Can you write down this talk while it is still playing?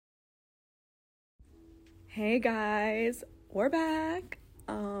Hey guys, we're back.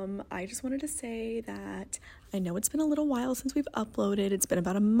 I just wanted to say that I know it's been a little while since we've uploaded. It's been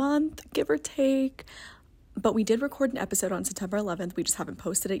about a month, give or take, but we did record an episode on September 11th. We just haven't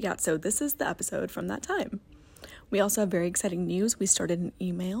posted it yet, so this is the episode from that time. We also have very exciting news. We started an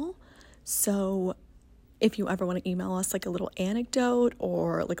email, so if you ever want to email us like a little anecdote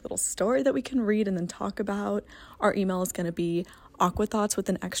or like a little story that we can read and then talk about, our email is going to be aquathoughts with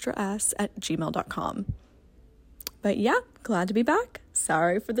an extra s at gmail.com. But yeah, glad to be back.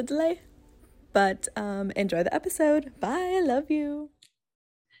 Sorry for the delay, but enjoy the episode. Bye, I love you.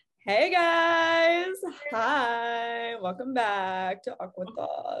 Hey guys, hi, welcome back to Aqua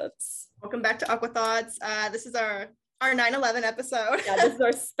Thoughts. Welcome back to Aqua Thoughts. This is our 9/11 episode. Yeah, this is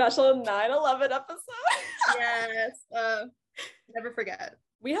our special 9/11 episode. Yes, never forget.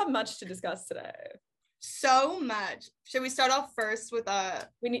 We have much to discuss today. So much. Should we start off first with do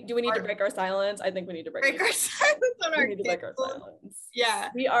we need to break our silence? I think we need to break our silence on our silence. Yeah.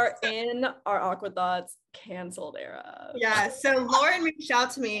 We are in our Aqua Thoughts canceled era. Yeah. So Lauren reached out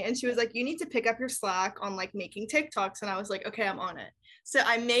to me and she was like, you need to pick up your slack on like making TikToks. And I was like, okay, I'm on it. So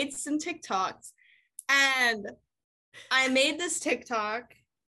I made some TikToks and I made this TikTok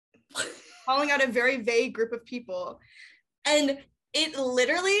calling out a very vague group of people. And it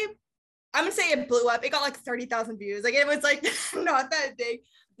literally, I'm gonna say it blew up. It got like 30,000 views. Like it was like not that big.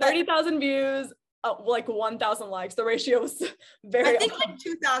 30,000 views, like 1,000 likes. The ratio was very. I think like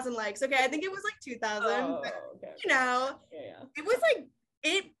 2,000 likes. Okay, I think it was like 2,000. Okay. You know, it was like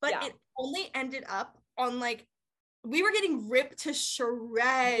it, but it only ended up on like we were getting ripped to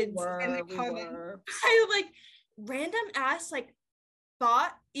shreds in the comments. I like random ass like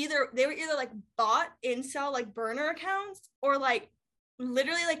bot they were either like bot incel like burner accounts or like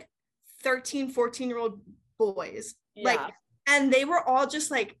literally like 13-14-year-old boys like, and they were all just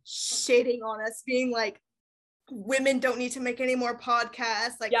like shitting on us, being like women don't need to make any more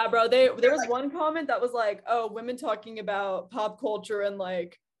podcasts. Like, yeah, bro, there was like, one comment that was like, oh, women talking about pop culture and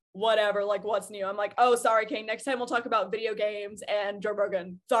like whatever, like what's new. I'm like, oh, sorry, Kane, next time we'll talk about video games and Joe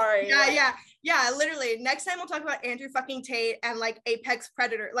Rogan. Sorry. Yeah, literally next time we'll talk about Andrew fucking Tate and like Apex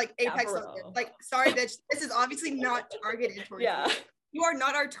Predator, like Apex like, sorry bitch, this is obviously not targeted towards you. You are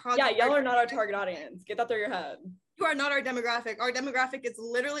not our target. Yeah, y'all are not our target audience. Get that through your head. You are not our demographic. Our demographic is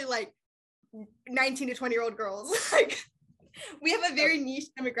literally like 19 to 20-year-old girls. Like we have a very niche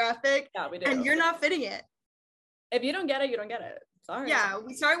demographic. Yeah, we do. And you're not fitting it. If you don't get it, you don't get it. Sorry. Yeah,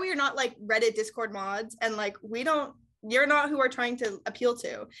 we are not like Reddit Discord mods and like you're not who we're trying to appeal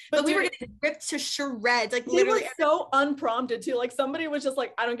to. But we were getting ripped to shreds. Like literally so unprompted too. Like somebody was just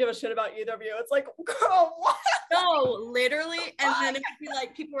like, I don't give a shit about either of you. It's like, girl, what? No, literally. And then it would be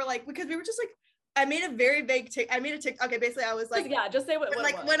like people were like, because we were just like, I made a very vague TikTok. Okay, basically I was like, yeah, just say what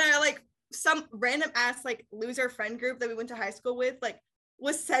like when I like some random ass like loser friend group that we went to high school with like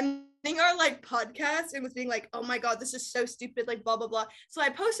was sending our like podcast and was being like, oh my god, this is so stupid, like blah blah blah. So I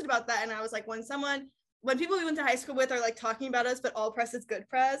posted about that and I was like, when people we went to high school with are like talking about us, but all press is good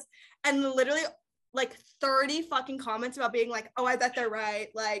press, and literally like 30 fucking comments about being like, oh, I bet they're right,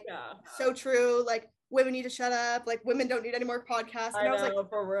 like so true, like women need to shut up, like women don't need any more podcasts. And I was like,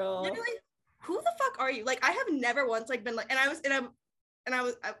 for real, literally, who the fuck are you? Like I have never once like been like,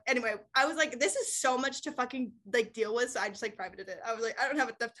 anyway, I was like, this is so much to fucking like deal with, so I just like privated it. I was like, I don't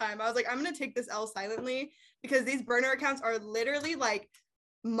have enough time. I was like, I'm gonna take this L silently because these burner accounts are literally like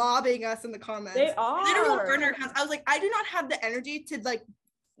mobbing us in the comments. They are literal burner accounts. I was like, I do not have the energy to like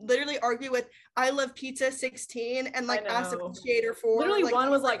literally argue with I love pizza 16 and like ask appreciator 4. Literally like,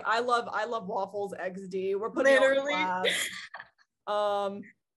 one was like, I love waffles XD. We're putting literally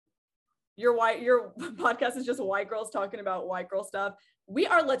your podcast is just white girls talking about white girl stuff. We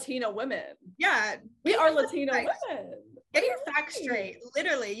are Latina women. Yeah, we are Latina women. Get your facts straight.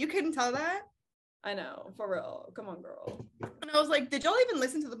 Literally, you couldn't tell that. I know, for real. Come on, girl. And I was like, did y'all even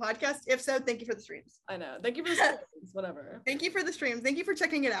listen to the podcast? If so, thank you for the streams. I know. Thank you for the streams. Whatever. Thank you for the streams. Thank you for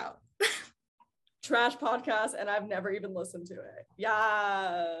checking it out. Trash podcast, and I've never even listened to it.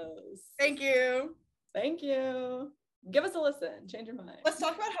 Yes. Thank you. Thank you. Give us a listen. Change your mind. Let's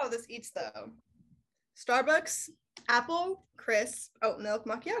talk about how this eats, though. Starbucks, apple, crisp, oat milk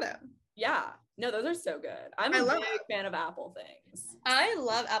macchiato. Yeah. No, those are so good. I'm a big fan of apple things. I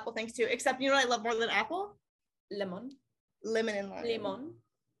love apple things too, except you know what I love more than apple? Lemon and lime.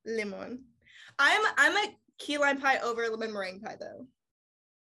 Lemon. I'm a key lime pie over lemon meringue pie though.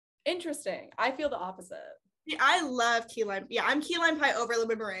 Interesting. I feel the opposite. See, I love key lime. Yeah, I'm key lime pie over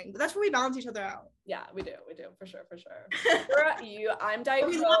lemon meringue, but that's where we balance each other out. Yeah, we do for sure. I'm Diet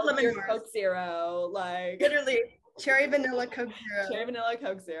Coke, you're Coke Zero, like literally. Cherry vanilla Coke Zero. Cherry vanilla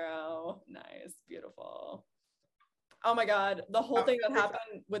Coke Zero. Nice. Beautiful. Oh my God. The whole thing that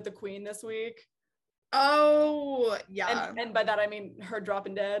happened with the Queen this week. Oh, yeah. And by that, I mean her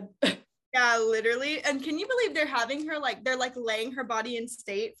dropping dead. Yeah, literally. And can you believe they're having her, like, they're like laying her body in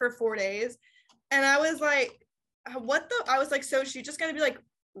state for 4 days? And I was like, what the? I was like, so she's just gonna be like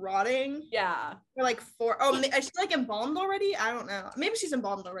rotting? Yeah. For like 4. Oh, is she like embalmed already? I don't know. Maybe she's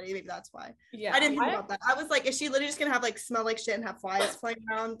embalmed already. Maybe that's why. Yeah. I didn't think about that. I was like, is she literally just gonna have like smell like shit and have flies flying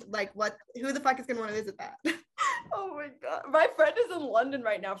around? Like, what? Who the fuck is gonna want to visit that? Oh my God. My friend is in London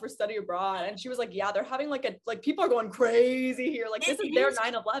right now for study abroad. And she was like, yeah, they're having like people are going crazy here. Like, this is their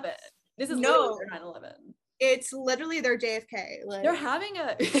 9/11. This is literally their 9/11. It's literally their JFK. Like, they're having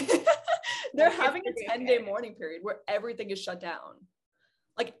a 10-day mourning period where everything is shut down.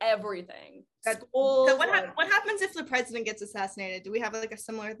 Like everything. So what happens if the president gets assassinated? Do we have like a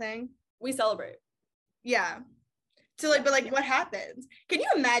similar thing? We celebrate. Yeah. So like, but like, what happens? Can you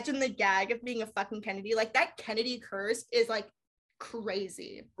imagine the gag of being a fucking Kennedy? Like that Kennedy curse is like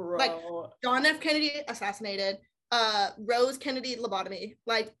crazy. Bro. Like John F. Kennedy assassinated. Rose Kennedy lobotomy.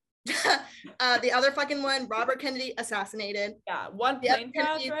 Like the other fucking one, Robert Kennedy assassinated. Yeah, one plane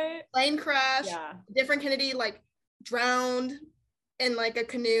crash, right? Plane crash. Yeah. Different Kennedy like drowned in like a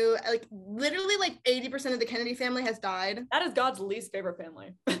canoe. Like literally like 80% of the Kennedy family has died. That is God's least favorite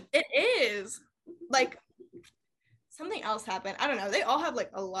family. It is. Like something else happened. I don't know. They all have like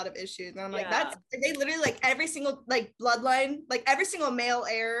a lot of issues. And I'm like, that's they literally like every single like bloodline, like every single male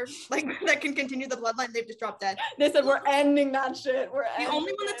heir like that can continue the bloodline, they've just dropped dead. They said we're ending that shit. The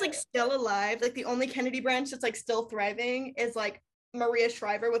only one that's like still alive, like the only Kennedy branch that's like still thriving is like Maria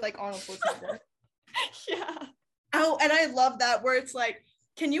Shriver with like Arnold Schwarzenegger. Yeah. Oh, and I love that where it's like,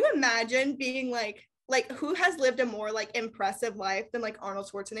 can you imagine being like who has lived a more like impressive life than like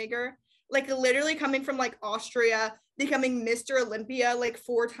Arnold Schwarzenegger? Like literally coming from like Austria, becoming Mr. Olympia like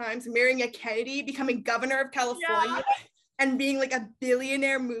 4 times, marrying a Kennedy, becoming governor of California, and being like a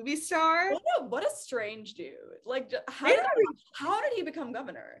billionaire movie star. What a strange dude. Like, how did he become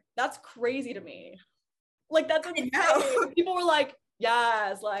governor? That's crazy to me. Like, that's insane. People were like,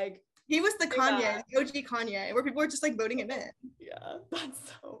 yes, like. He was the Kanye, the OG Kanye, where people were just like voting him in. Yeah, that's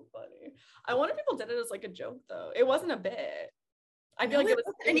so funny. I wonder if people did it as like a joke though. It wasn't a bit. I feel like it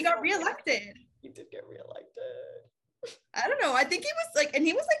was. And he got reelected. He did get reelected. I don't know. I think he was like, and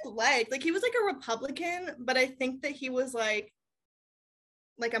he was like he was like a Republican, but I think that he was like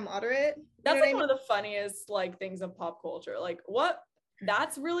a moderate. That's like one of the funniest like things in pop culture. Like what?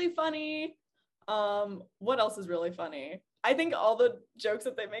 That's really funny. What else is really funny? I think all the jokes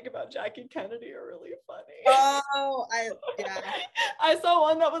that they make about Jackie Kennedy are really funny. Oh, I saw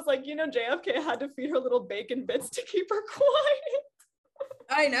one that was like, JFK had to feed her little bacon bits to keep her quiet.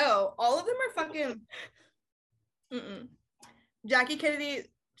 I know. All of them are fucking Jackie Kennedy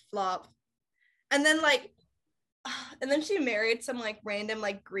flop. And then she married some like random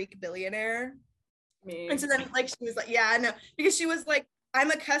like Greek billionaire. And so then like she was like, yeah, I know. Because she was like,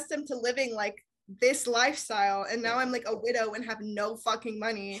 I'm accustomed to living like this lifestyle and now I'm like a widow and have no fucking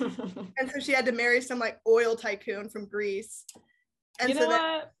money. And so she had to marry some like oil tycoon from Greece. And you know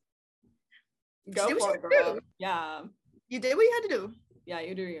what? Go for it, girl. Yeah. You did what you had to do. Yeah,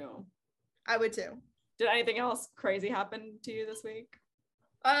 you do you. I would too. Did anything else crazy happen to you this week?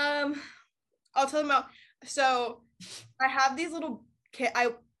 I'll tell them about. So I have these little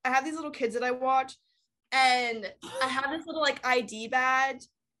I have these little kids that I watch, and I have this little like ID badge,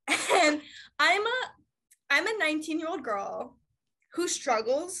 and I'm a 19-year-old girl who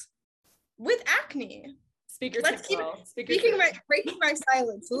struggles with acne. Breaking my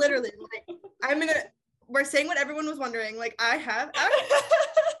silence. Literally, like, we're saying what everyone was wondering. Like I have acne,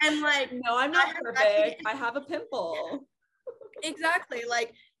 and like no, I'm not perfect. I have a pimple. Exactly.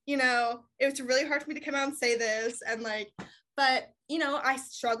 Like, it was really hard for me to come out and say this, and like, but I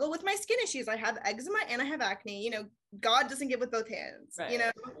struggle with my skin issues. I have eczema and I have acne. God doesn't give with both hands. Right,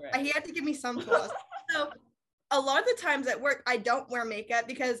 He had to give me some tools. So a lot of the times at work, I don't wear makeup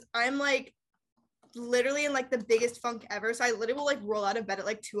because I'm like literally in like the biggest funk ever. So I literally will like roll out of bed at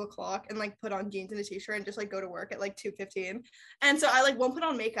like 2:00 and like put on jeans and a t-shirt and just like go to work at like 2:15. And so I like won't put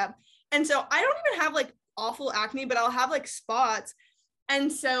on makeup. And so I don't even have like awful acne, but I'll have like spots.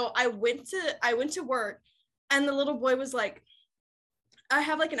 And so I went to work, and the little boy was like, I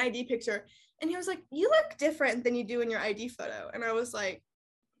have like an ID picture, and he was like, you look different than you do in your ID photo. And I was like,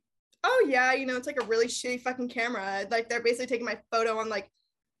 oh yeah, it's like a really shitty fucking camera. Like they're basically taking my photo on like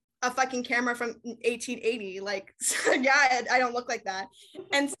a fucking camera from 1880. Like, so, yeah, I don't look like that.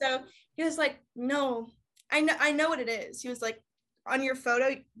 And so he was like, no, I know what it is. He was like, on your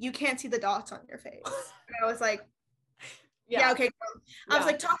photo, you can't see the dots on your face. And I was like, Yeah, okay. I was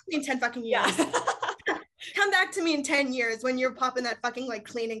like, talk to me in 10 fucking years. Come back to me in 10 years when you're popping that fucking like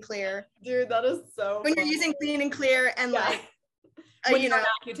clean and clear. Dude, that is so when funny. You're using clean and clear and like when you're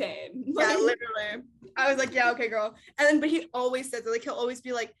Accutane. Yeah, literally. I was like, yeah, okay, girl. And then but he always says it, like he'll always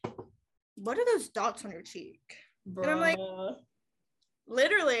be like, what are those dots on your cheek? Bruh. And I'm like,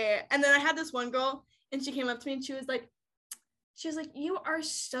 literally. And then I had this one girl and she came up to me and she was like, you are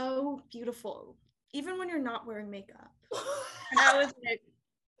so beautiful even when you're not wearing makeup. And I was like,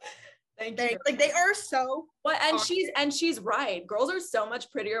 thank you. Like they are so she's right. Girls are so much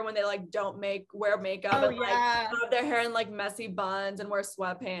prettier when they like don't wear makeup and like have their hair in like messy buns and wear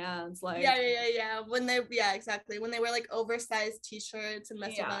sweatpants. Like exactly. When they wear like oversized t-shirts and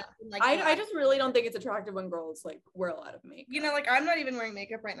messy buns. And, like I just really don't think it's attractive when girls like wear a lot of makeup. You know, like I'm not even wearing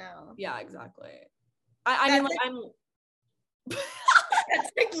makeup right now. Yeah, exactly. I mean, like I'm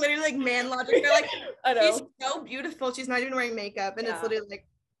that's like literally like man logic. They're like, I know. She's so beautiful. She's not even wearing makeup, and it's literally like,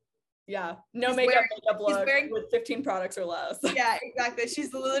 no makeup look with 15 products or less. Yeah, exactly.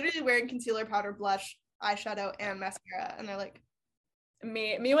 She's literally wearing concealer, powder, blush, eyeshadow, and mascara, and they're like,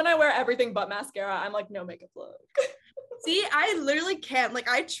 me when I wear everything but mascara, I'm like, no makeup look. See, I literally can't. Like,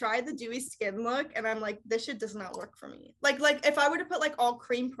 I tried the dewy skin look, and I'm like, this shit does not work for me. Like if I were to put like all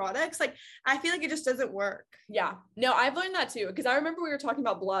cream products, like I feel like it just doesn't work. Yeah, no, I've learned that too. Because I remember we were talking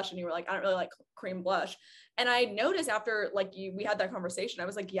about blush, and you were like, I don't really like cream blush, and I noticed after like we had that conversation, I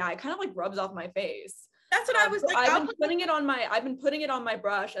was like, yeah, it kind of like rubs off my face. That's what I was like. I've been putting it on my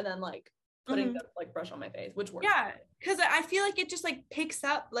brush, and then like putting the like brush on my face, which works. Yeah, because I feel like it just like picks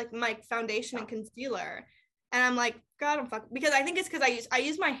up like my foundation and concealer. And I'm like, God, I'm fuck, because I think it's because I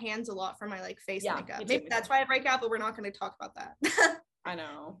use my hands a lot for my like face makeup. Maybe that's why I break out, but we're not going to talk about that. I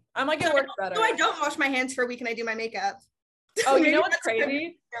know. I'm like, it works better. So I don't wash my hands for a week and I do my makeup. Oh, you know what's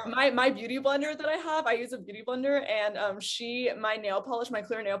crazy? My beauty blender that I have, I use a beauty blender, and my nail polish, my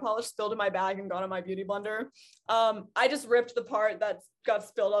clear nail polish spilled in my bag and got on my beauty blender. I just ripped the part that got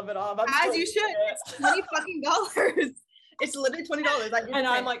spilled of it off. As you should. It's $20 fucking. It's literally $20. And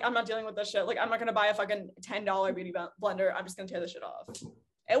I'm like, I'm not dealing with this shit. Like, I'm not gonna buy a fucking $10 beauty blender. I'm just gonna tear this shit off.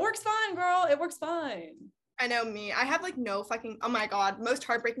 It works fine, girl. It works fine. I know me. I have like no fucking, oh my God, most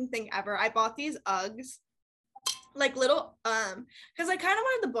heartbreaking thing ever. I bought these Uggs, like little, because I kind of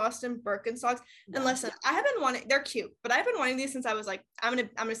wanted the Boston Birkenstocks. And listen, I have been wanting, they're cute, but I've been wanting these since I was like, I'm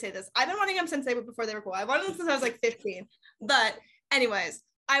gonna say this. I've been wanting them since before they were cool. I wanted them since I was like 15. But anyways,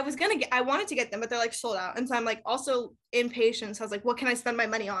 I wanted to get them, but they're like sold out. And so I'm like also impatient. So I was like, what can I spend my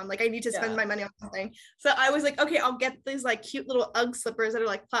money on? Like I need to spend my money on something. So I was like, okay, I'll get these like cute little Ugg slippers that are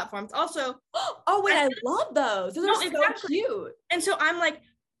like platforms. Also, oh wait, I love those. Those are so cute. And so I'm like,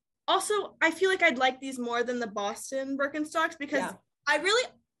 also, I feel like I'd like these more than the Boston Birkenstocks because I really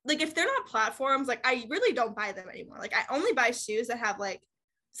like if they're not platforms, like I really don't buy them anymore. Like I only buy shoes that have like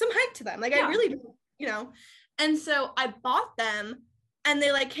some height to them. Like I really don't, you know. And so I bought them. And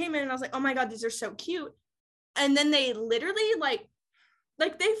they like came in and I was like, oh my God, these are so cute. And then they literally like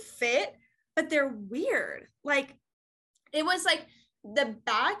they fit, but they're weird. Like it was like the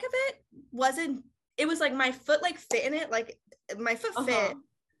back of it was like my foot like fit in it. Like my foot fit,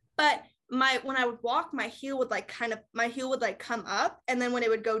 but when I would walk, my heel would like come up. And then when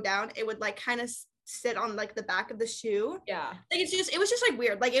it would go down, it would like kind of sit on like the back of the shoe. Yeah. Like it was just like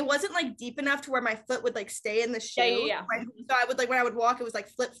weird. Like it wasn't like deep enough to where my foot would like stay in the shoe. Yeah. So I would like when I would walk, it was like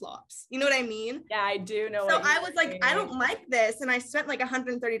flip-flops. You know what I mean? Yeah, I do know. So I was like, I don't like this. And I spent like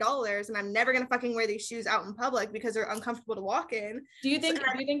 $130 and I'm never gonna fucking wear these shoes out in public because they're uncomfortable to walk in. Do you think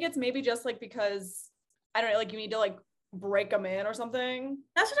it's maybe just like because I don't know, like you need to like break them in or something?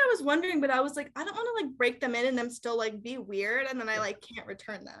 That's what I was wondering, but I was like, I don't want to like break them in and them still like be weird and then I like can't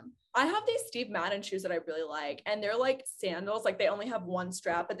return them. I have these Steve Madden shoes that I really like, and they're like sandals, like they only have one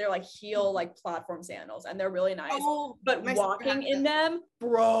strap, but they're like heel like platform sandals, and they're really nice. But walking in them,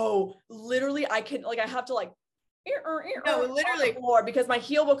 bro, literally I have to like literally more because my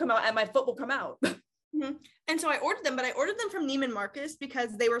heel will come out and my foot will come out. And so I ordered them, but I ordered them from Neiman Marcus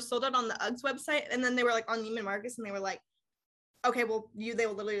because they were sold out on the Uggs website, and then they were like on Neiman Marcus, and they were like, okay, well, they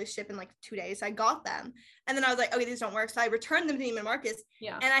will literally ship in like 2 days. So I got them. And then I was like, okay, these don't work. So I returned them to Neiman Marcus.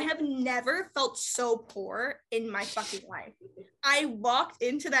 Yeah. And I have never felt so poor in my fucking life. I walked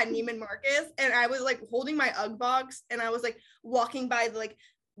into that Neiman Marcus and I was like holding my Ugg box and I was like walking by the like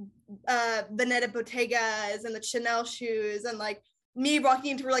Veneta Bottegas and the Chanel shoes and like me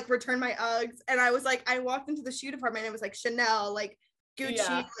walking to like return my Uggs. And I was like, I walked into the shoe department and it was like Chanel, like Gucci,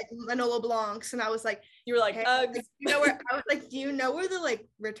 like Manolo Blancs, and I was like, you were like, hey, like, you know where? I was like, do you know where the like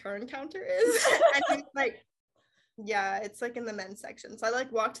return counter is? And he was like, yeah, it's like in the men's section. So I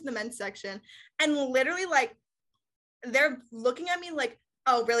like walked to the men's section, and literally like they're looking at me like,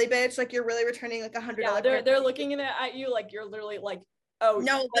 oh, really, bitch? Like, you're really returning like $100? Yeah, they're looking at you like you're literally like, oh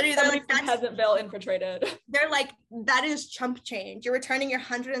no, literally, they're like, that's Pleasantville infiltrated. They're like, that is chump change. You're returning your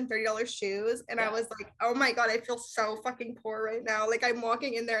 $130 shoes. And I was like, oh my God, I feel so fucking poor right now. Like, I'm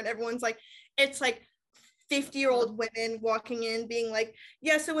walking in there and everyone's like, it's like 50-year-old women walking in being like,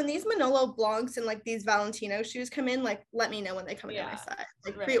 yeah, so when these Manolo Blancs and like these Valentino shoes come in, like, let me know when they come in my size.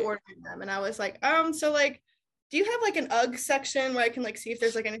 Like, pre-ordering them. And I was like, so like, do you have like an UGG section where I can like see if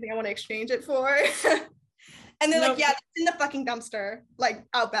there's like anything I want to exchange it for? And they're like, yeah, it's in the fucking dumpster, like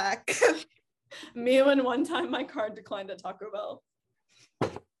out back. Me, when one time my card declined at Taco Bell.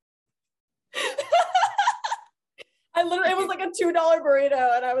 It was like a $2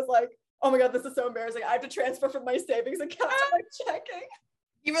 burrito, and I was like, oh my God, this is so embarrassing. I have to transfer from my savings account to my checking.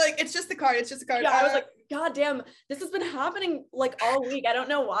 You were like, it's just the card. Yeah, I was like, God damn, this has been happening like all week. I don't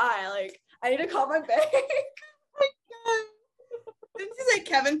know why. Like, I need to call my bank. Oh my God. Didn't you say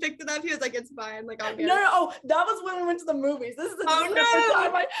Kevin picked it up? He was like, it's fine. Like, I'll get it. No. Oh, that was when we went to the movies. This is a different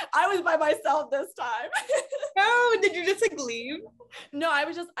time. I was by myself this time. No, did you just like leave? No,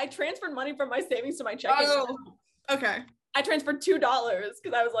 I transferred money from my savings to my checking. Oh, okay. I transferred $2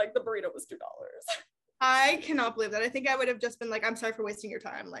 because I was like, the burrito was $2. I cannot believe that. I think I would have just been like, I'm sorry for wasting your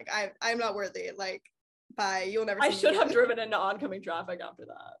time. Like, I'm not worthy. Like, bye. You'll never see I should have driven into oncoming traffic after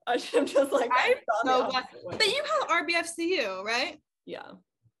that. I should have just like, I'm so glad. But you have RBFCU, right? Yeah.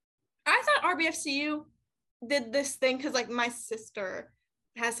 I thought RBFCU did this thing because like my sister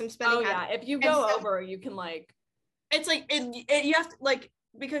has some spending. Oh yeah, if you go over, you can like. It's like you have to like,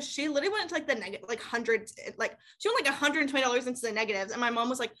 because she literally went into like the negative, like hundreds, like she went like $120 into the negatives, and my mom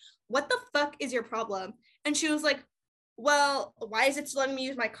was like, "What the fuck is your problem?" And she was like, well, why is it still letting me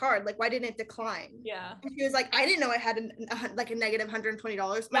use my card? Like, why didn't it decline? Yeah. And she was like, I didn't know I had like a negative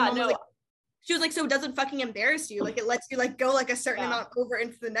 $120. My mom was like, she was like, so it doesn't fucking embarrass you. Like, it lets you like go like a certain amount over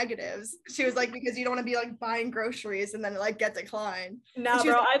into the negatives. She was like, because you don't want to be like buying groceries and then like get declined. No,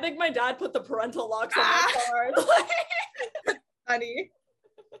 bro, like, I think my dad put the parental locks on my card. Like, funny.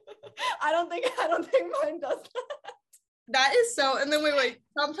 I don't think mine does that. That is so, and then wait,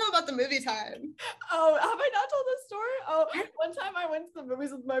 tell me about the movie time. Oh, have I not told this story? Oh, one time I went to the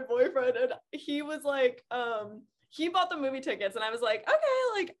movies with my boyfriend, and he was like, he bought the movie tickets, and I was like,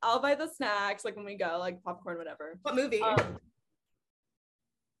 okay, like, I'll buy the snacks, like, when we go, like, popcorn, whatever. What movie?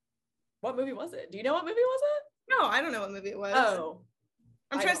 What movie was it? Do you know what movie was it? No, I don't know what movie it was. Oh.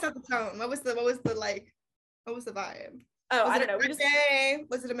 I'm trying to stop the tone. What was the vibe? Oh, I don't know. Was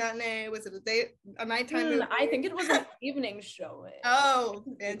it a matinee? Was it a nighttime movie? I think it was an evening showing. Oh,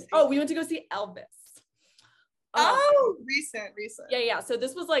 we went to go see Elvis. Recent. Yeah. So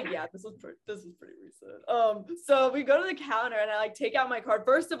this was like, this was pretty recent. So we go to the counter and I like take out my card.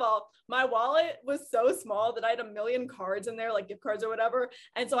 First of all, my wallet was so small that I had a million cards in there, like gift cards or whatever.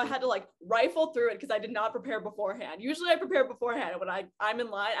 And so I had to like rifle through it because I did not prepare beforehand. Usually I prepare beforehand. When I'm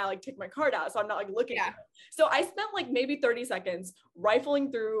in line, I like take my card out. So I'm not like looking at it. So I spent like maybe 30 seconds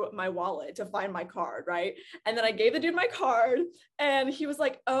rifling through my wallet to find my card, right? And then I gave the dude my card and he was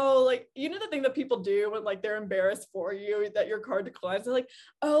like, oh, like, you know the thing that people do when like they're embarrassed for you that your card declines? They're like,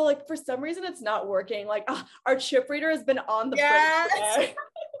 oh, like for some reason it's not working. Like our chip reader has been on the fridge.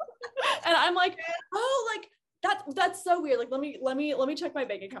 And I'm like, oh, like that's so weird. Like let me check my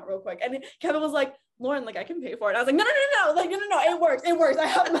bank account real quick. And Kevin was like, Lauren, like I can pay for it. I was like, no, like no, it works. I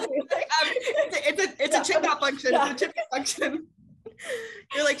have money. Like, it's a chip out function. Yeah. It's a chip out function.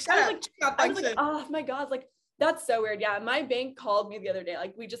 You're like, shut up. Like, I was like, oh my God, like that's so weird. Yeah, my bank called me the other day.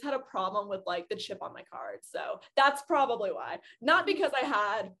 Like we just had a problem with like the chip on my card. So that's probably why. Not because I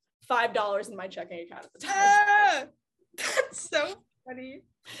had $5 in my checking account at the time. That's so funny.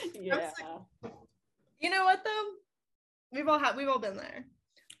 Yeah. Like, you know what though? We've all been there.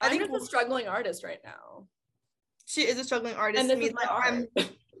 I think I'm a struggling artist right now. She is a struggling artist. And this is my art.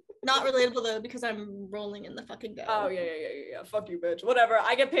 Not relatable though, because I'm rolling in the fucking dough. Oh yeah. Fuck you, bitch. Whatever.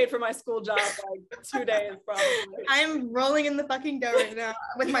 I get paid for my school job like 2 days probably. I'm rolling in the fucking dough right now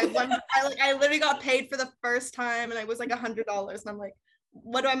with my one. I literally got paid for the first time, and it was like $100, and I'm like,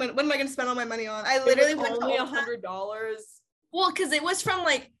 what am I gonna spend all my money on? I literally went only $100. Well, because it was from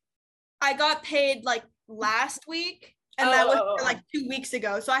like, I got paid like last week. And that was like 2 weeks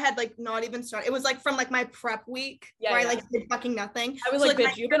ago. So I had like not even started. It was like from like my prep week where I like did fucking nothing. I was so, like,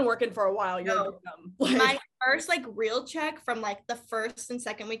 bitch, you've been working for a while. You're dumb. My first like real check from like the first and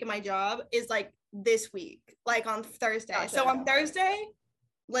second week of my job is like this week, like on Thursday. Gotcha. So on Thursday,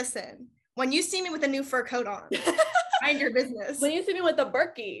 listen, when you see me with a new fur coat on, Mind your business. When you see me with a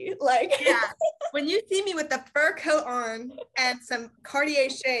Berkey, like. Yeah. When you see me with the fur coat on and some Cartier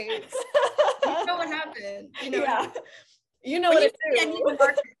shades, you know what happened. You know. Yeah. You know when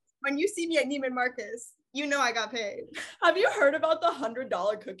what when you see me at Neiman Marcus, you know I got paid. Have you heard about the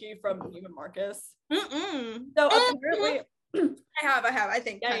 $100 cookie from Neiman Marcus? So apparently, I have. I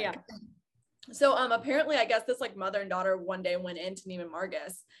think. Yeah. So apparently, I guess this like mother and daughter one day went into Neiman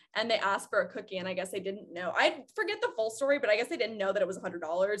Marcus and they asked for a cookie, and I guess they didn't know. I forget the full story, but I guess they didn't know that it was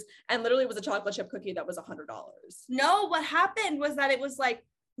 $100, and literally it was a chocolate chip cookie that was $100. No, what happened was that it was like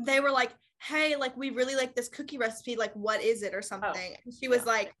they were like, hey, like we really like this cookie recipe, like what is it or something? And she was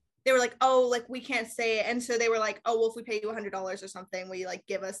like, they were like, oh, like we can't say it. And so they were like, oh, well, if we pay you $100 or something, will you like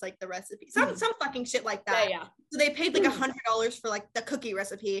give us like the recipe? Some fucking shit like that. Yeah. So they paid like $100 for like the cookie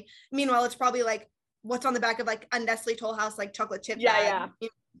recipe. Meanwhile, it's probably like what's on the back of like a Nestle Toll House like chocolate chip bag. You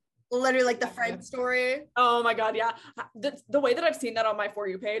know, literally like the Fred story. Oh my God, yeah. The way that I've seen that on my For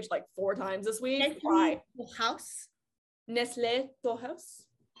You page like 4 times this week. Nestle Toll House. Nestle Toll House.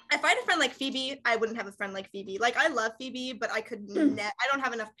 If I had a friend like Phoebe, I wouldn't have a friend like Phoebe. Like, I love Phoebe, but I could I don't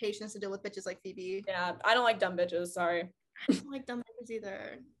have enough patience to deal with bitches like Phoebe. Yeah, I don't like dumb bitches, sorry. I don't like dumb bitches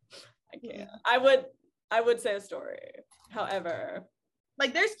either. I can't. I would say a story. However,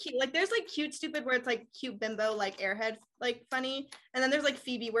 like there's cute stupid where it's like cute bimbo like airhead like funny, and then there's like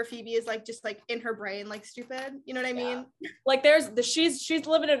Phoebe where Phoebe is like just like in her brain like stupid. You know what I mean? Like there's she's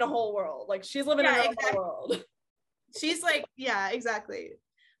living in a whole world. Like she's living in a whole world. She's like, yeah, exactly.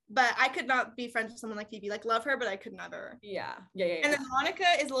 But I could not be friends with someone like Phoebe. Like, love her, but I could never. Yeah. And then Monica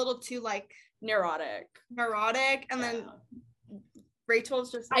is a little too like neurotic, and then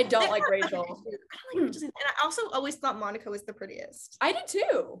Rachel's just. I don't like Rachel. I don't like Rachel, and I also always thought Monica was the prettiest. I did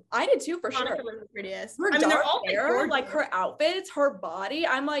too for Monica sure. was the prettiest. Her they're all hair, like her outfits, her body.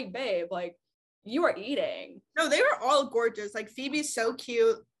 I'm like, babe, like you are eating. No, they were all gorgeous. Like Phoebe's so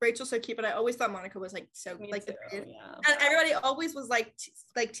cute, Rachel's so cute, but I always thought Monica was like so like the prettiest. Yeah. And everybody always was like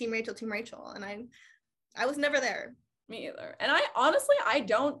team Rachel, and I was never there. Me either. And I honestly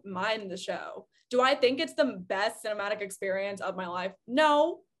don't mind the show. Do I think it's the best cinematic experience of my life?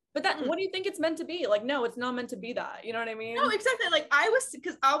 No. But what do you think it's meant to be? Like, no, it's not meant to be that. You know what I mean? No, exactly. Like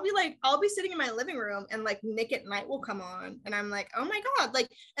because I'll be sitting in my living room and like Nick at Night will come on and I'm like, oh my God. Like,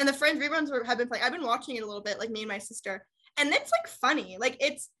 and the Friends reruns have been playing. I've been watching it a little bit, like me and my sister. And it's like funny. Like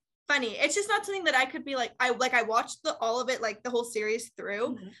it's funny. It's just not something that I could be like, I watched all of it, like the whole series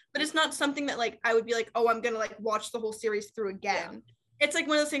through, but it's not something that like, I would be like, oh, I'm going to like watch the whole series through again. Yeah. It's like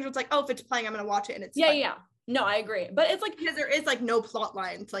one of those things where it's like, oh, if it's playing, I'm going to watch it. And it's funny. No, I agree. But it's like because there is like no plot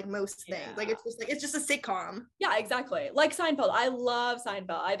line to like most things. Like it's just a sitcom. Yeah, exactly. Like Seinfeld. I love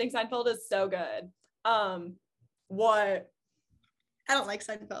Seinfeld. I think Seinfeld is so good. What? I don't like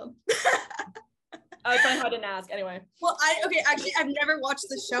Seinfeld. Oh, it's fine how I didn't ask. Anyway. Well, actually I've never watched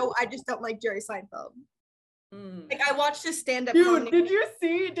the show. I just don't like Jerry Seinfeld. Like I watched his stand-up. Dude, did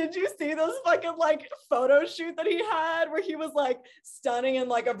you see those fucking like photo shoot that he had where he was like stunning in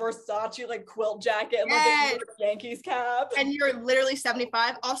like a Versace like quilt jacket and like a Yankees cap? And you're literally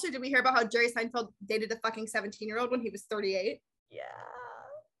 75. Also, did we hear about how Jerry Seinfeld dated a fucking 17-year-old when he was 38? Yeah.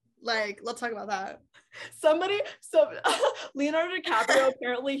 Like, let's talk about that. Leonardo DiCaprio,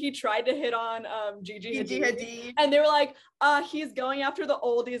 apparently he tried to hit on Gigi Hadid, and they were like, he's going after the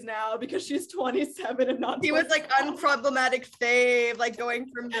oldies now because she's 27 and not 27. He was like unproblematic fave, like going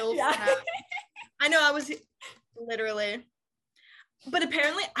for MILF. I know, I was literally, but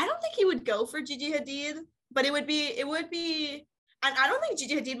apparently I don't think he would go for Gigi Hadid, but it would be, and I don't think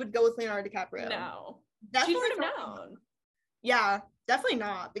Gigi Hadid would go with Leonardo DiCaprio. No, definitely she'd turn him down. Yeah, definitely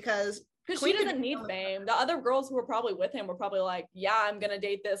not because she doesn't need fame. The other girls who were probably with him were probably like, yeah, I'm gonna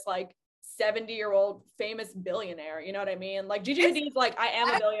date this like 70-year-old famous billionaire. You know what I mean? Like Gigi Hadid's like, I am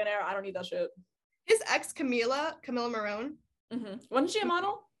a billionaire. I don't need that shit. His ex Camila Marone. Wasn't she a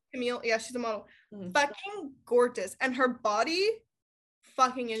model? Camille, yeah, she's a model. Fucking gorgeous, and her body,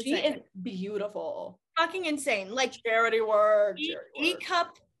 fucking insane. She is beautiful. Fucking insane. Like charity work.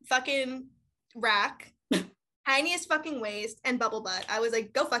 E-cup fucking rack. Tiniest fucking waist and bubble butt. I was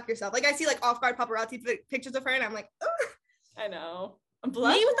like, go fuck yourself. Like I see like off-guard paparazzi pictures of her and I'm like, ugh. I know. I'm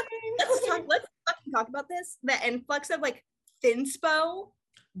blushing. Let's fucking talk about this. The influx of like thinspo.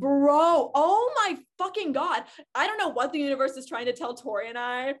 Bro, oh my fucking God. I don't know what the universe is trying to tell Tori and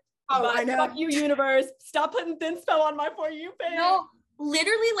I. Oh, but I know. Fuck you, universe. Stop putting thinspo on my For You page. No,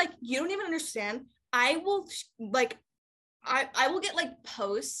 literally, like, you don't even understand. I will like, I will get like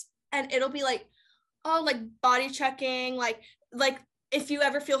posts and it'll be like, oh, like body checking, like if you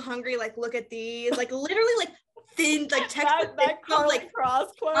ever feel hungry, like look at these, like literally like thin, like textbook that Carly like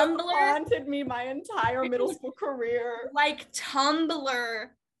Cross quote Tumblr haunted me my entire middle school career. Like Tumblr,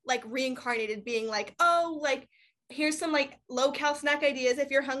 like reincarnated, being like, oh, like here's some like low-cal snack ideas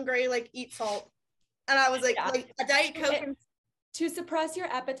if you're hungry, like eat salt. And I was like, like a Diet Coke. To suppress your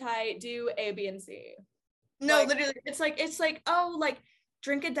appetite, do A, B, and C. No, like, literally, it's like, oh, like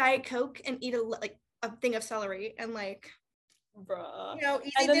drink a Diet Coke and eat a thing of celery and like, bruh. You know,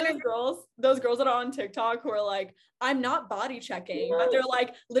 easy and then dinner. those girls that are on TikTok who are like, I'm not body checking, but they're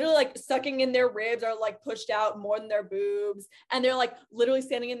like literally like sucking in their ribs are like pushed out more than their boobs, and they're like literally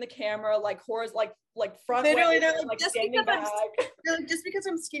standing in the camera like whores like front literally, way, they're like standing back. They're like, just because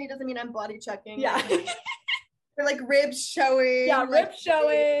I'm skinny doesn't mean I'm body checking. Yeah. They're like ribs showing. Yeah, ribs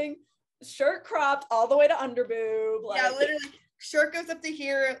showing, shirt cropped all the way to under boob. Like, yeah, literally, shirt goes up to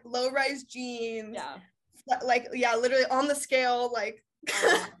here, low rise jeans. Yeah. Like, yeah, literally on the scale, like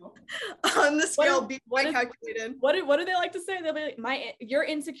on the scale, what do they like to say? They'll be like, your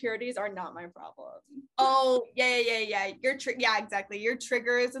insecurities are not my problem. Oh, yeah. Yeah, exactly. Your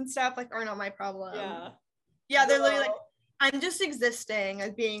triggers and stuff like are not my problem. Yeah, they're literally like, I'm just existing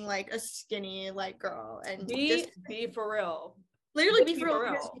as being like a skinny like girl and be for real. Literally be for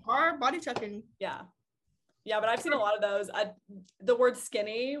real. You are body checking. Yeah, but I've seen a lot of those. The word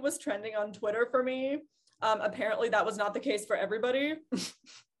skinny was trending on Twitter for me. Apparently that was not the case for everybody.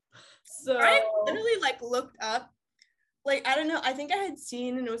 So I literally like looked up, like, I don't know, I think I had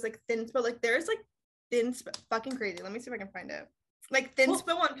seen and it was like thinspo, like there's like thinspo, fucking crazy. Let me see if I can find it. Like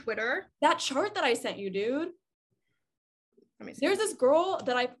thinspo on Twitter. That chart that I sent you, dude. There's this girl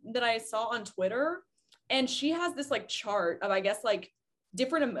that I saw on Twitter, and she has this like chart of, I guess, like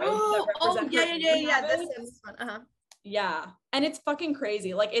different emojis that represent yeah. This one. Yeah, and it's fucking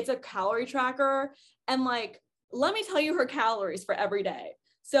crazy. Like, it's a calorie tracker, and like, let me tell you her calories for every day.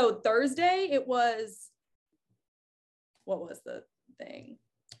 So Thursday, it was, what was the thing?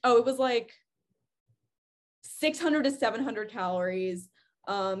 Oh, it was like 600 to 700 calories.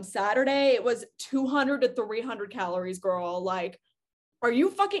 Saturday, it was 200 to 300 calories, girl. Like, are you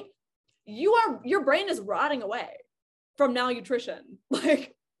fucking, your brain is rotting away from malnutrition.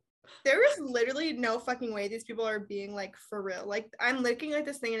 Like, there is literally no fucking way these people are being like for real. Like, I'm looking at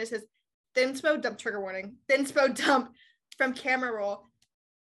this thing and it says thinspo dump, trigger warning, thinspo dump from camera roll.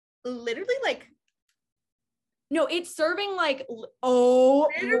 Literally, like, no, it's serving like, oh,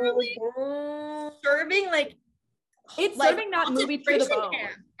 literally serving like, it's like serving that movie To the Bone.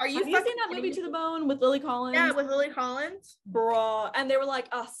 Have you seen that movie To the Bone with Lily Collins? Yeah, with Lily Collins. Bruh. And they were like,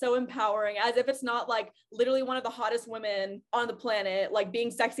 oh, so empowering, as if it's not like literally one of the hottest women on the planet, like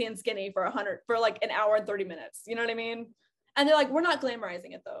being sexy and skinny for like an hour and 30 minutes. You know what I mean? And they're like, we're not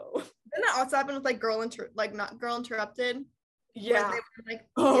glamorizing it though. Didn't that also happen with like Not Girl Interrupted? Yeah. They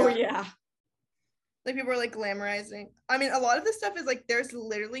were, like, yeah. Like, people were like glamorizing. I mean, a lot of this stuff is like, there's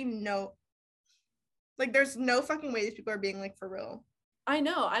literally no, like, there's no fucking way these people are being like for real. I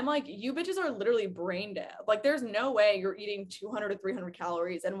know. I'm like, you bitches are literally brain dead. Like, there's no way you're eating 200 to 300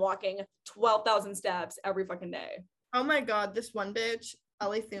 calories and walking 12,000 steps every fucking day. Oh my God, this one bitch,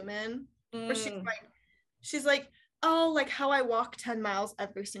 Ellie Thuman, where she's like, oh, like how I walk 10 miles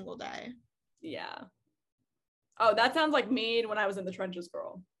every single day. Yeah. Oh, that sounds like me when I was in the trenches,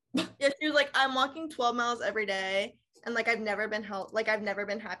 girl. Yeah, she was like, I'm walking 12 miles every day, and like I've never been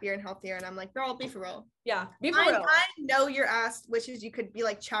happier and healthier. And I'm like, girl, be for real. Yeah, be for real. I know your ass wishes you could be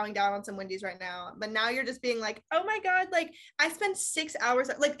like chowing down on some Wendy's right now, but now you're just being like, oh my God, like I spent 6 hours,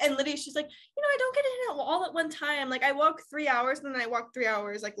 like, and Lydia, she's like, I don't get it all at one time. Like, I walk 3 hours and then I walk 3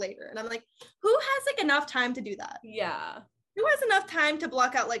 hours like later, and I'm like, who has like enough time to do that? Yeah, who has enough time to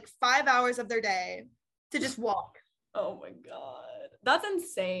block out like 5 hours of their day to just walk? Oh my God, that's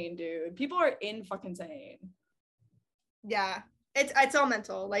insane, dude. People are fucking insane. Yeah, it's all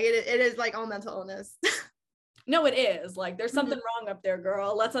mental. Like, it is like all mental illness. No, it is. Like, there's something wrong up there,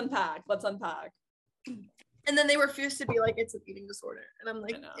 girl. Let's unpack. And then they refuse to be like, it's an eating disorder. And I'm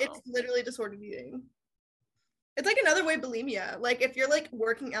like, it's literally disordered eating. It's like another way bulimia. Like, if you're like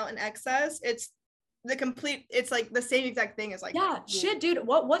working out in excess, it's like the same exact thing as like, yeah, shit, dude.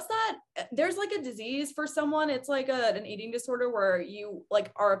 What's that? There's like a disease for someone. It's like an eating disorder where you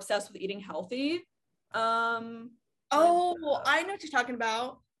like are obsessed with eating healthy. Oh, I know what you're talking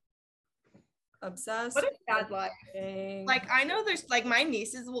about. Obsessed. What a sad life. Like, I know there's like my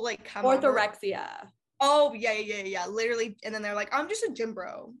nieces will like come orthorexia. Oh yeah. Literally, and then they're like, I'm just a gym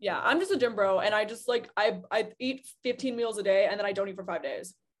bro. Yeah, I'm just a gym bro, and I just like I eat 15 meals a day, and then I don't eat for 5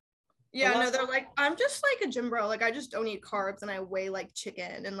 days. Yeah, no, they're like, I'm just like a gym bro. Like, I just don't eat carbs, and I weigh like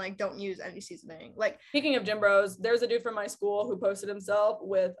chicken, and like don't use any seasoning. Like, speaking of gym bros, there's a dude from my school who posted himself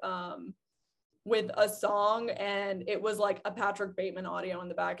with with a song, and it was like a Patrick Bateman audio in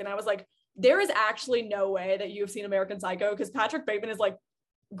the back. And I was like, there is actually no way that you've seen American Psycho, because Patrick Bateman is like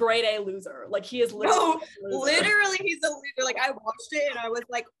grade A loser. Like he is literally he's a loser. Like I watched it and I was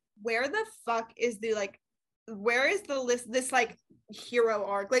like, where the fuck is where is the list, this like hero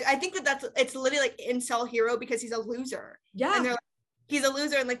arc? Like I think it's literally like incel hero because he's a loser. Yeah. And they're like, he's a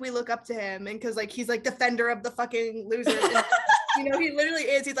loser, and like we look up to him, and because like he's like defender of the fucking losers. And, you know, he literally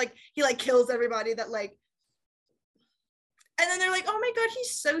is. He's like, he like kills everybody that like. And then they're like, oh my god,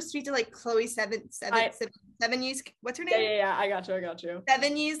 he's so sweet to like Chloe Sevigny's, what's her name? Yeah, I got you.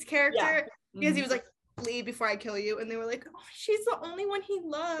 Sevigny's character, because he was like, leave before I kill you, and they were like, oh, she's the only one he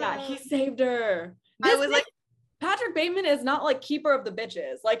loves. Yeah, he saved her. I was like, Patrick Bateman is not like keeper of the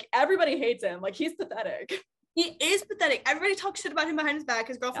bitches. Like everybody hates him. Like he's pathetic. He is pathetic. Everybody talks shit about him behind his back.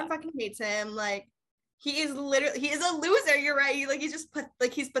 His girlfriend fucking hates him. Like he is a loser. You're right. He's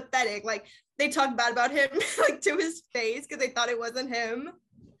pathetic. Like they talk bad about him like to his face because they thought it wasn't him.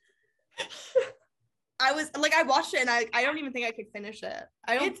 I watched it and I don't even think I could finish it.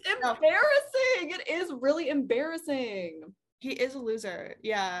 It's embarrassing. It is really embarrassing. He is a loser.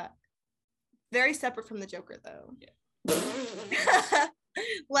 Yeah. Very separate from the Joker though. Yeah.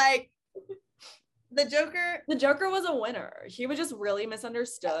 Like the Joker was a winner. He was just really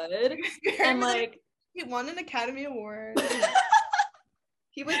misunderstood. And like he won an Academy Award.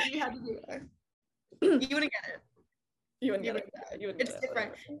 You had to do it. You wouldn't get it. You wouldn't get it. It's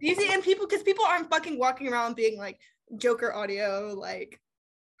different. You see, and because people aren't fucking walking around being like Joker audio, like,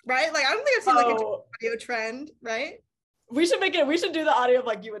 right? Like I don't think I've seen like a Joker audio trend, right? We should do the audio of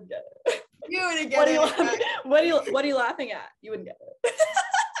like you wouldn't get it. You wouldn't get it. What are you laughing at? You wouldn't get it.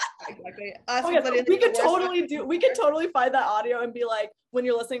 Exactly. We could totally find that audio and be like, when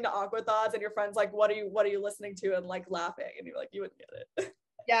you're listening to Awkward Thoughts and your friends like, what are you listening to, and like laughing, and you're like, you wouldn't get it.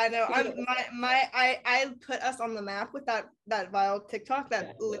 Yeah, no, I put us on the map with that vile TikTok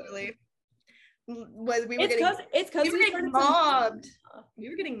that literally was we were getting mobbed. We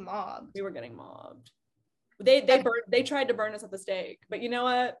were getting mobbed. They tried to burn us at the stake, but you know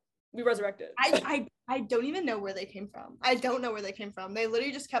what? We resurrected. I don't even know where they came from. I don't know where they came from. They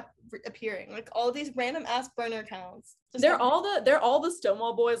literally just kept appearing, like all these random ass burner accounts. They're all the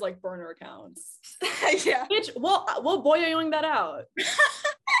Stonewall boys like burner accounts. Yeah. Bitch, we'll boyoing that out.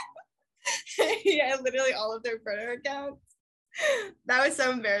 Yeah, literally all of their burner accounts. That was so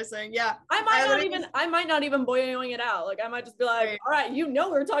embarrassing. Yeah. I might not even boyoing it out. Like I might just be like, right. All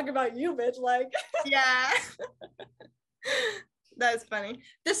right, we're talking about you, bitch. Like yeah. That's funny.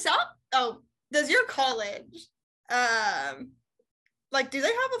 Does your college like do they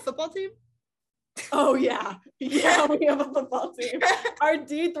have a football team? Oh yeah. Yeah, we have a football team. Our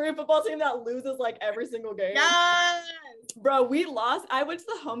D3 football team that loses like every single game. Yes. Bro, we lost. I went to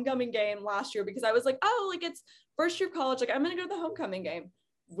the homecoming game last year because I was like, oh, like it's first year of college, like I'm gonna go to the homecoming game.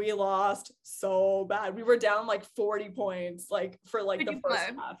 We lost so bad. We were down like 40 points like for like the first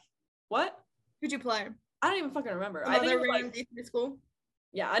half. What? Who'd you play? I don't even fucking remember. Another random D3 school?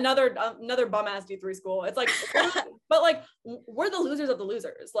 Yeah, another bum ass D3 school. It's like, but like we're the losers of the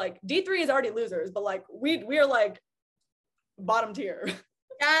losers. Like D3 is already losers, but like we are like bottom tier.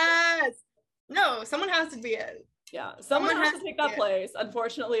 Yes. No, someone has to be it. Yeah, someone has to take that place.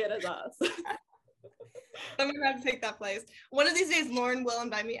 Unfortunately, it is us. Someone has to take that place. One of these days, Lauren will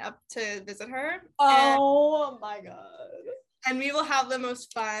invite me up to visit her. Oh my god. And we will have the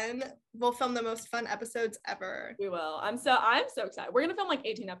most fun. We'll film the most fun episodes ever. We will. I'm so excited. We're gonna film like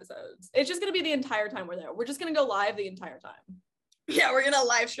 18 episodes. It's just gonna be the entire time we're there. We're just gonna go live the entire time. Yeah, we're gonna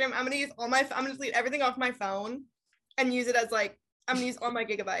live stream. I'm gonna delete everything off my phone and use it as like I'm gonna use all my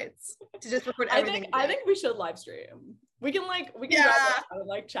gigabytes to just record everything. I think we should live stream. We can like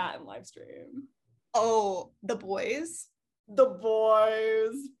chat and live stream. Oh, the boys.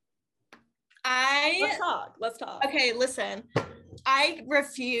 Let's talk. Okay, listen. I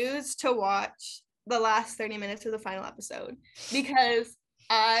refuse to watch the last 30 minutes of the final episode because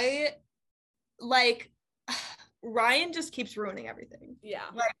Ryan just keeps ruining everything. Yeah.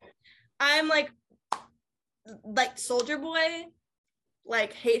 Like I'm like Soldier Boy,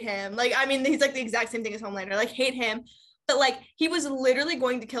 like hate him. Like I mean he's like the exact same thing as Homelander. Like hate him. But like he was literally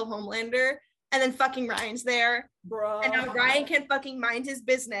going to kill Homelander. And then fucking Ryan's there. Bro. And now Ryan can't fucking mind his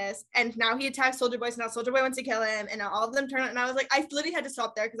business. And now he attacks Soldier Boy. So now Soldier Boy wants to kill him. And now all of them turn out. And I was like, I literally had to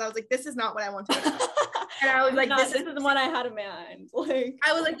stop there because I was like, this is not what I want to do. And I was like, this is what I had in mind. Like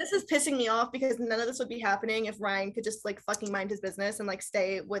I was like, this is pissing me off because none of this would be happening if Ryan could just like fucking mind his business and like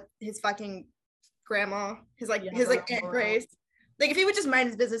stay with his fucking grandma, his Aunt Grace. Like if he would just mind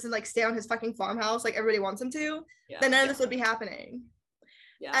his business and like stay on his fucking farmhouse like everybody wants him to, then none of this would be happening.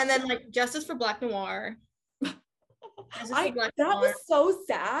 Yeah. And then like Justice for Black Noir. That was so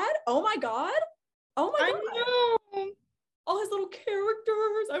sad. Oh my god. Oh my god. I know. All his little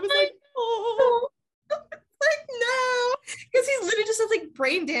characters. I was like, oh. Like, no. Because he's literally just has like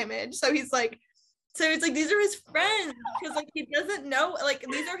brain damage. So it's like, these are his friends. Because like he doesn't know, like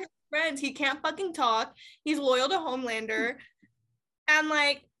these are his friends. He can't fucking talk. He's loyal to Homelander. And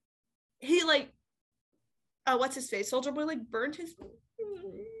like, he like, what's his face? Soldier Boy like burned his.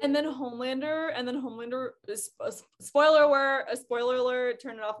 And then Homelander is spoiler alert,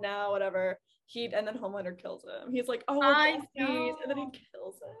 turn it off now, whatever. And then Homelander kills him. He's like, oh, and then he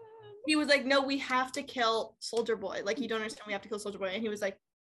kills him. He was like, no, we have to kill Soldier Boy. Like, you don't understand, we have to kill Soldier Boy. And he was like,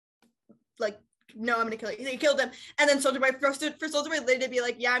 no, I'm gonna kill you. He killed him. And then Soldier Boy for Soldier Boy later to be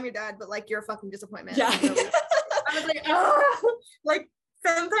like, yeah, I'm your dad, but like, you're a fucking disappointment. Yeah. I was like, oh, like,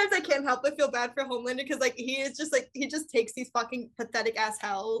 sometimes I can't help but feel bad for Homelander because like he is just like he just takes these fucking pathetic ass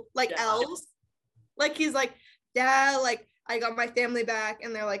L's. Like he's like, yeah, like I got my family back,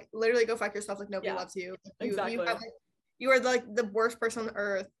 and they're like, literally go fuck yourself. Like nobody loves you. Exactly. You are like the worst person on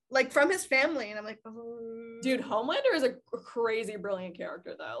earth. Like from his family, and I'm like, oh. Dude, Homelander is a crazy brilliant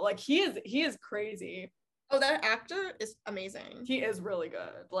character though. Like he is crazy. Oh, that actor is amazing. He is really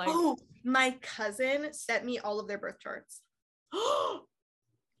good. Like, oh, my cousin sent me all of their birth charts.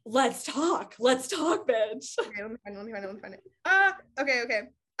 Let's talk, bitch. Okay, let me find it. Okay.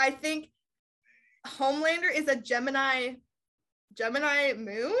 I think Homelander is a Gemini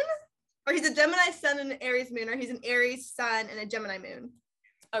moon, or he's a Gemini sun and an Aries moon, or he's an Aries sun and a Gemini moon.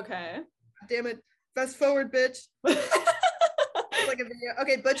 Okay. Damn it! Fast forward, bitch. Like a video.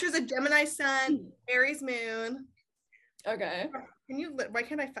 Okay, Butcher's a Gemini sun, Aries moon. Okay. Why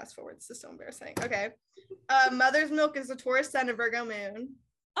can't I fast forward? This is so embarrassing. Okay. Mother's Milk is a Taurus sun, a Virgo moon.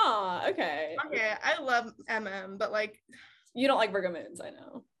 Oh, okay. Okay, I love but like, you don't like Virgo moons, I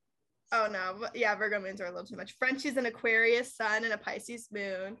know. Oh no, but yeah, Virgo moons are a little too much. Frenchie's an Aquarius sun and a Pisces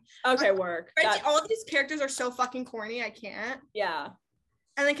moon. Okay, work. All of these characters are so fucking corny, I can't. Yeah.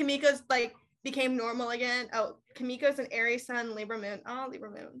 And then Kamiko's like became normal again. Oh, Kamiko's an Aries sun, Libra moon. Oh, Libra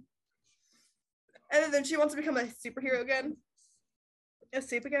moon. And then she wants to become a superhero again. A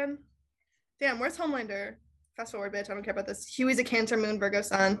soup again. Damn, where's Homelander? Fast forward, bitch. I don't care about this. Huey's a Cancer moon, Virgo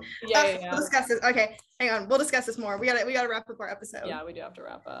sun. Yeah. We'll discuss this. Okay, hang on. We'll discuss this more. We gotta wrap up our episode. Yeah, we do have to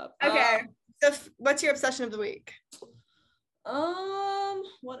wrap up. Okay. So what's your obsession of the week?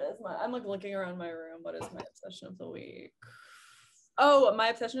 What is I'm like looking around my room. What is my obsession of the week? Oh, my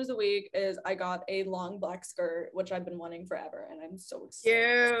obsession of the week is I got a long black skirt, which I've been wanting forever, and I'm so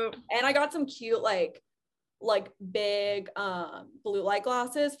excited. Cute. And I got some cute like big blue light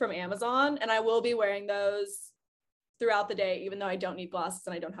glasses from Amazon, and I will be wearing those throughout the day, even though I don't need glasses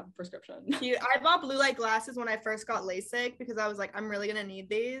and I don't have a prescription. Cute. I bought blue light glasses when I first got LASIK because I was like, I'm really gonna need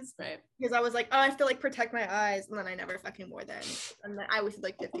these. Right. Because I was like, oh, I have to like protect my eyes, and then I never fucking wore them. And then I wasted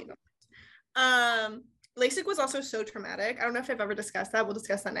like $15. LASIK was also so traumatic. I don't know if I've ever discussed that. We'll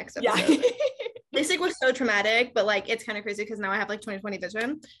discuss that next episode. Yeah. LASIK was so traumatic, but like it's kind of crazy because now I have like 20/20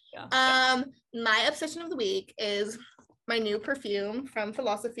 vision. Yeah. My obsession of the week is my new perfume from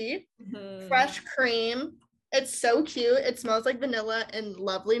Philosophy, Fresh Cream. It's so cute. It smells like vanilla and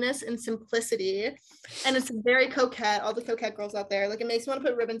loveliness and simplicity, and it's very coquette. All the coquette girls out there, like it makes me want to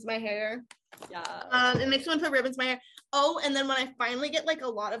put ribbons in my hair. Yeah. It makes me want to put ribbons in my hair. Oh, and then when I finally get like a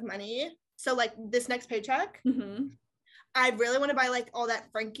lot of money, so like this next paycheck, I really want to buy like all that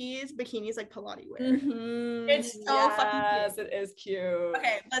Frankie's bikinis like Pilates wear. It's so fucking cute. It is cute.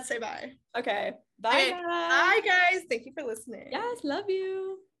 Okay, let's say bye. Okay, bye. Okay. Bye guys. Thank you for listening. Yes, love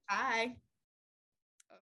you. Bye.